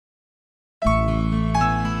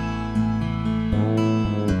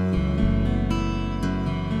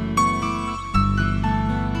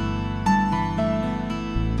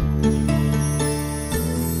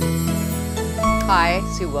Hi,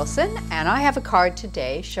 Sue Wilson, and I have a card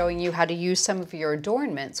today showing you how to use some of your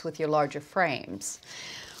adornments with your larger frames.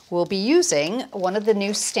 We'll be using one of the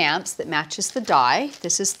new stamps that matches the die.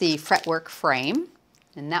 This is the Fretwork frame,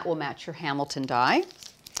 and that will match your Hamilton die,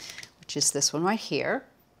 which is this one right here.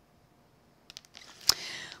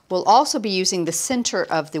 We'll also be using the center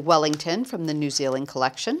of the Wellington from the New Zealand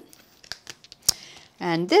collection.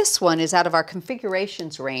 And this one is out of our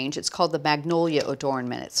configurations range. It's called the Magnolia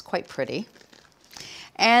Adornment. It's quite pretty.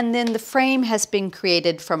 And then the frame has been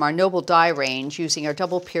created from our Noble Die range using our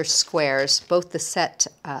double pierced squares, both the set,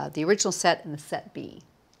 the original set and the set B.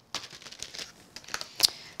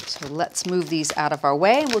 So let's move these out of our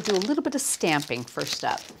way, and we'll do a little bit of stamping first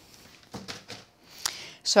up.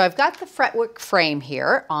 So I've got the Fretwork frame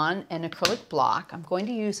here on an acrylic block. I'm going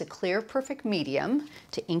to use a clear perfect medium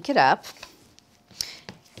to ink it up.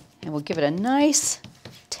 And we'll give it a nice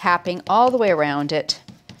tapping all the way around it.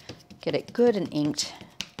 Get it good and inked.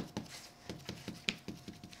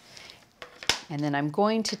 And then I'm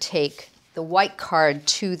going to take the white card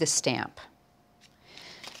to the stamp.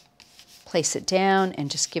 Place it down and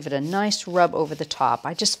just give it a nice rub over the top.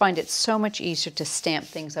 I just find it so much easier to stamp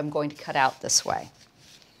things I'm going to cut out this way.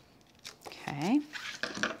 Okay.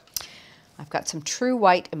 I've got some true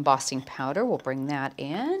white embossing powder. We'll bring that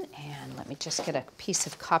in, and let me just get a piece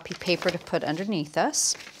of copy paper to put underneath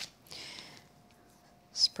us.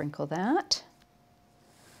 Sprinkle that.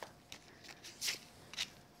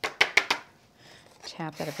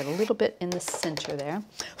 Tap that. I've got a little bit in the center there.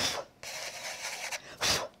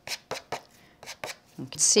 You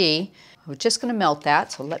can see we're just going to melt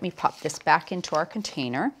that, so let me pop this back into our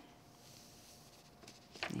container.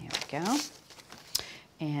 There we go.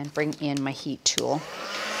 And bring in my heat tool.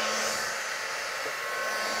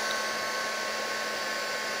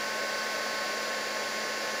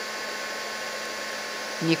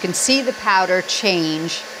 And you can see the powder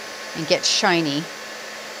change and get shiny.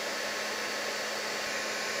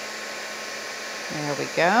 There we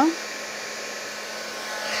go.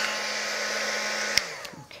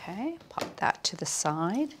 Okay, pop that to the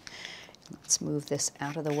side. Let's move this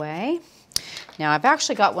out of the way. Now I've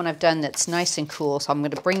actually got one I've done that's nice and cool, so I'm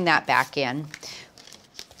going to bring that back in.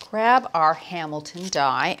 Grab our Hamilton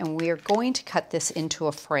die, and we are going to cut this into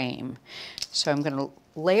a frame. So I'm going to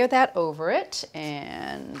layer that over it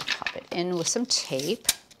and pop it in with some tape.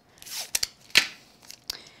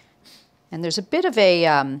 And there's a bit of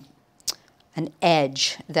a an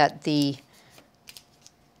edge that the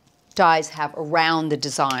dies have around the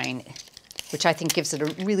design, which I think gives it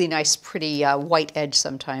a really nice, pretty white edge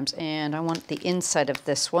sometimes. And I want the inside of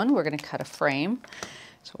this one. We're going to cut a frame.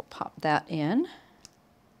 So we'll pop that in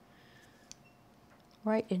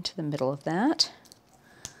right into the middle of that.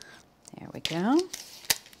 There we go.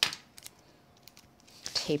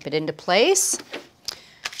 Tape it into place.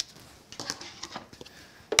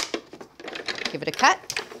 Give it a cut.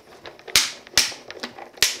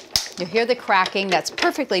 You hear the cracking. That's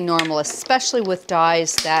perfectly normal, especially with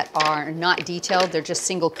dies that are not detailed. They're just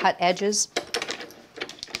single cut edges.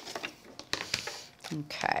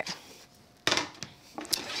 Okay.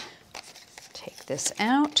 Take this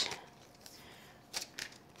out.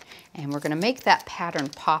 And we're going to make that pattern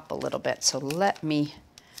pop a little bit. So let me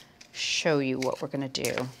show you what we're going to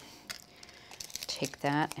do. Take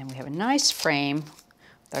that, and we have a nice frame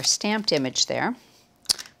with our stamped image there.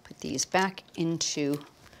 Put these back into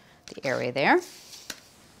the area there,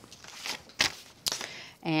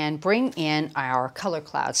 and bring in our color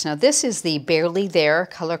clouds. Now this is the Barely There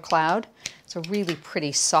color cloud. It's a really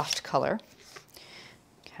pretty soft color.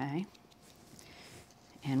 Okay,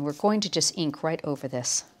 and we're going to just ink right over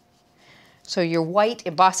this. So your white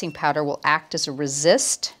embossing powder will act as a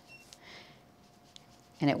resist,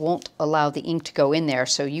 and it won't allow the ink to go in there,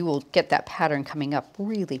 so you will get that pattern coming up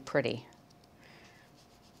really pretty.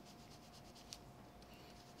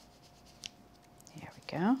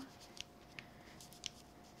 Go.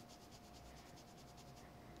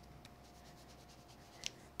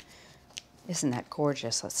 Isn't that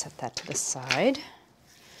gorgeous? Let's set that to the side.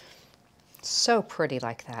 So pretty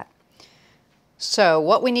like that. So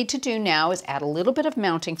what we need to do now is add a little bit of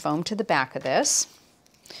mounting foam to the back of this,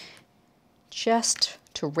 just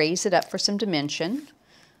to raise it up for some dimension.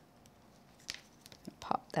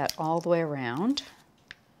 Pop that all the way around.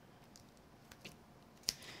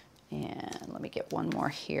 And let me get one more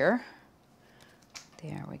here.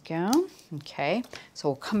 There we go. Okay, so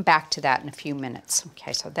we'll come back to that in a few minutes.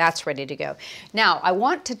 Okay, so that's ready to go. Now, I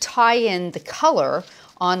want to tie in the color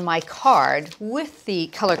on my card with the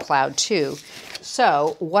color cloud too.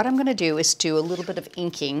 So what I'm going to do is do a little bit of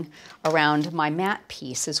inking around my matte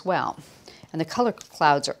piece as well. And the color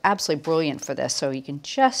clouds are absolutely brilliant for this. So you can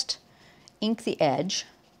just ink the edge,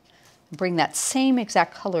 bring that same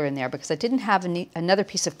exact color in there because I didn't have another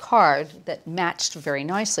piece of card that matched very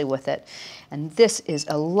nicely with it. And this is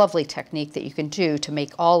a lovely technique that you can do to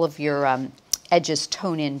make all of your edges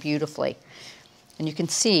tone in beautifully. And you can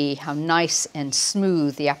see how nice and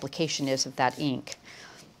smooth the application is of that ink.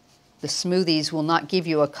 The Smoothies will not give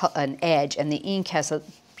you an edge, and the ink has a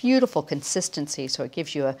beautiful consistency, so it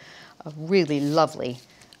gives you a really lovely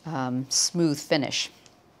smooth finish.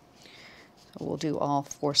 So we'll do all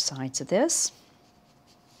 4 sides of this.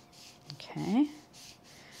 Okay,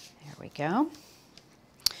 there we go.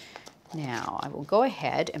 Now I will go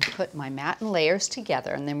ahead and put my mat and layers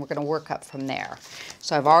together, and then we're going to work up from there.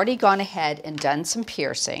 So I've already gone ahead and done some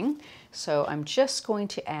piercing. So I'm just going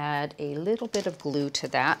to add a little bit of glue to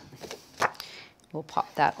that. We'll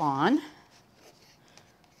pop that on.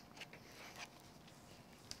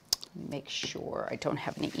 Make sure I don't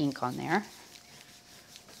have any ink on there.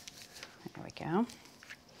 There we go.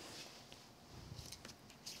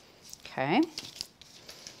 Okay.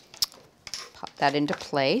 Pop that into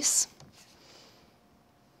place.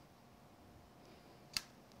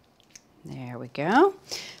 There we go.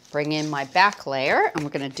 Bring in my back layer, and we're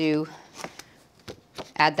going to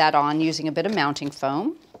add that on using a bit of mounting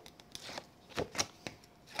foam.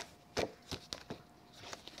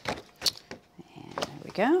 And there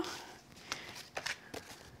we go.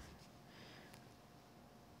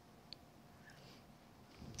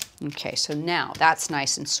 Okay, so now that's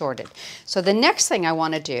nice and sorted. So the next thing I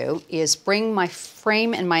want to do is bring my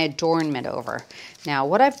frame and my adornment over. Now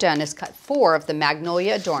what I've done is cut 4 of the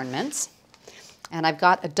Magnolia adornments, and I've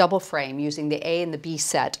got a double frame using the A and the B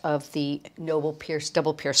set of the Noble Pierce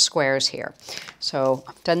double pierce squares here. So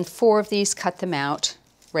I've done 4 of these, cut them out,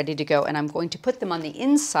 ready to go, and I'm going to put them on the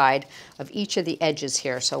inside of each of the edges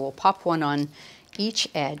here. So we'll pop one on each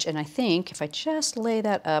edge, and I think if I just lay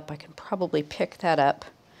that up, I can probably pick that up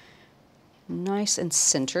nice and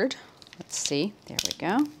centered. Let's see, there we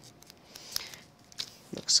go.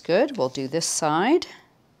 Looks good. We'll do this side.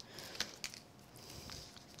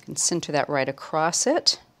 You can center that right across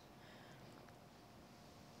it.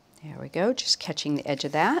 There we go, just catching the edge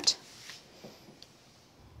of that.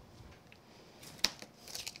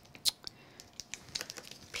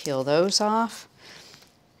 Peel those off.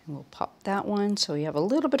 And we'll pop that one so we have a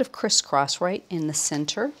little bit of crisscross right in the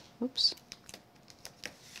center. Oops.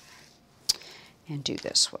 And do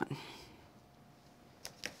this one.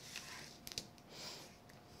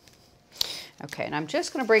 Okay, and I'm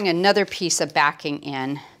just going to bring another piece of backing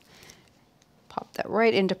in. Pop that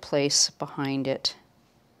right into place behind it.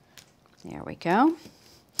 There we go.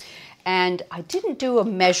 And I didn't do a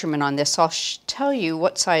measurement on this, so I'll tell you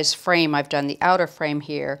what size frame I've done. The outer frame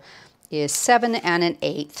here is 7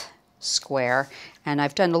 1/8 square, and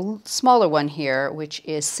I've done a smaller one here, which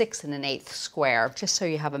is 6 1/8 square, just so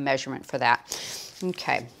you have a measurement for that.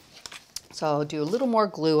 Okay, so I'll do a little more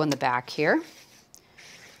glue on the back here.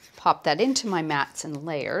 Pop that into my mats and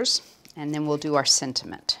layers, and then we'll do our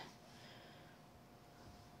sentiment.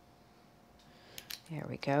 There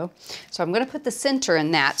we go. So I'm going to put the center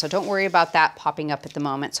in that, so don't worry about that popping up at the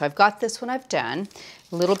moment. So I've got this one I've done.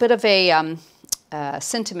 A little bit of a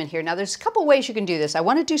sentiment here. Now there's a couple ways you can do this. I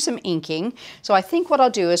want to do some inking, so I think what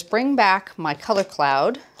I'll do is bring back my color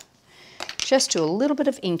cloud, just do a little bit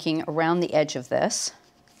of inking around the edge of this,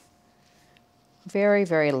 very,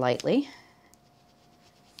 very lightly.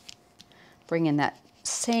 Bring in that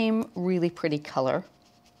same really pretty color.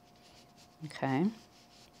 Okay.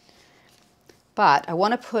 But I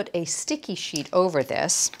want to put a sticky sheet over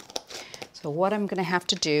this. So what I'm going to have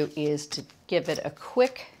to do is to give it a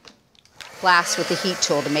quick blast with the heat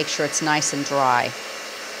tool to make sure it's nice and dry.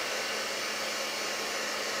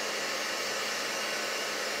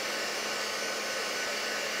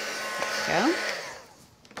 There we go.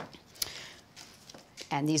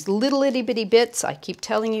 And these little itty bitty bits, I keep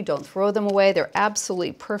telling you, don't throw them away. They're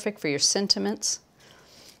absolutely perfect for your sentiments.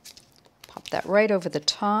 Pop that right over the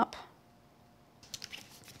top.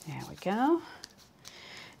 There we go.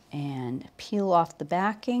 And peel off the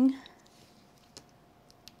backing.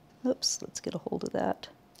 Oops, let's get a hold of that.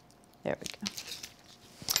 There we go.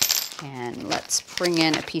 And let's bring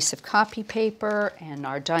in a piece of copy paper and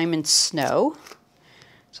our diamond snow.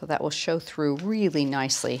 So that will show through really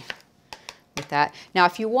nicely with that. Now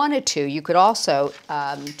if you wanted to, you could also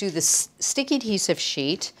do this sticky adhesive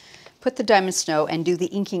sheet, put the diamond snow, and do the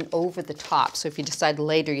inking over the top. So if you decide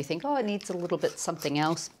later you think, oh, it needs a little bit something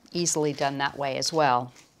else, easily done that way as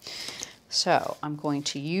well. So I'm going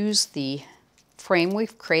to use the frame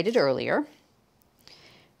we've created earlier,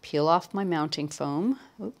 peel off my mounting foam.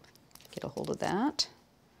 Oops. Get a hold of that.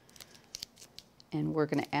 And we're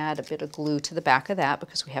going to add a bit of glue to the back of that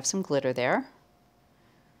because we have some glitter there.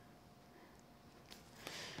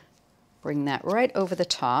 Bring that right over the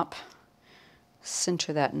top.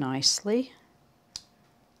 Center that nicely.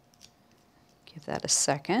 Give that a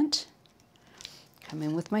second. Come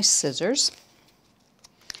in with my scissors.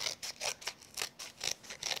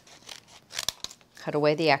 Cut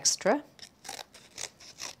away the extra.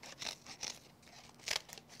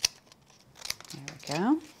 There we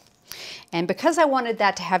go. And because I wanted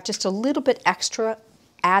that to have just a little bit extra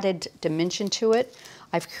added dimension to it,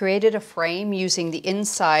 I've created a frame using the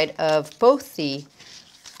inside of both the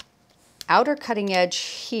outer cutting edge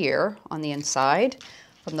here on the inside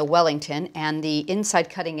from the Wellington and the inside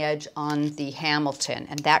cutting edge on the Hamilton.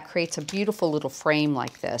 And that creates a beautiful little frame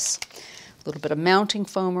like this. A little bit of mounting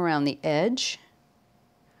foam around the edge.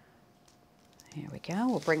 There we go.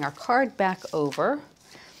 We'll bring our card back over.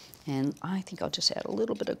 And I think I'll just add a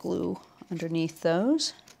little bit of glue underneath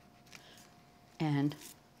those. And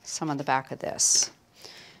some on the back of this.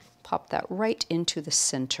 Pop that right into the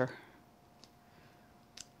center.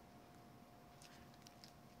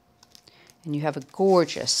 And you have a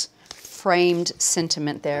gorgeous framed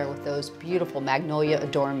sentiment there with those beautiful Magnolia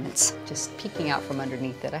adornments just peeking out from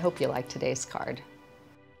underneath it. I hope you like today's card.